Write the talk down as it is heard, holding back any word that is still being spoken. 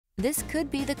This could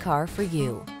be the car for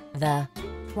you. The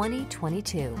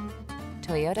 2022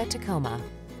 Toyota Tacoma.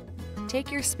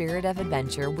 Take your spirit of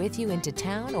adventure with you into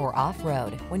town or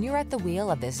off-road when you're at the wheel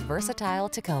of this versatile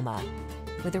Tacoma.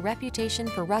 With a reputation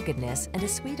for ruggedness and a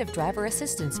suite of driver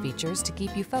assistance features to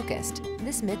keep you focused,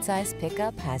 this midsize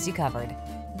pickup has you covered.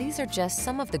 These are just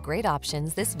some of the great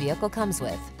options this vehicle comes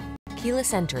with: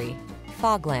 keyless entry,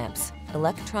 fog lamps,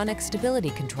 electronic stability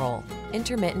control,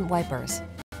 intermittent wipers,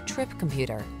 trip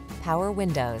computer, power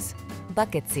windows,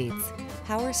 bucket seats,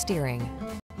 power steering.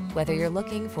 Whether you're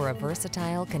looking for a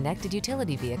versatile connected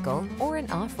utility vehicle or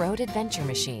an off-road adventure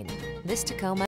machine, this Tacoma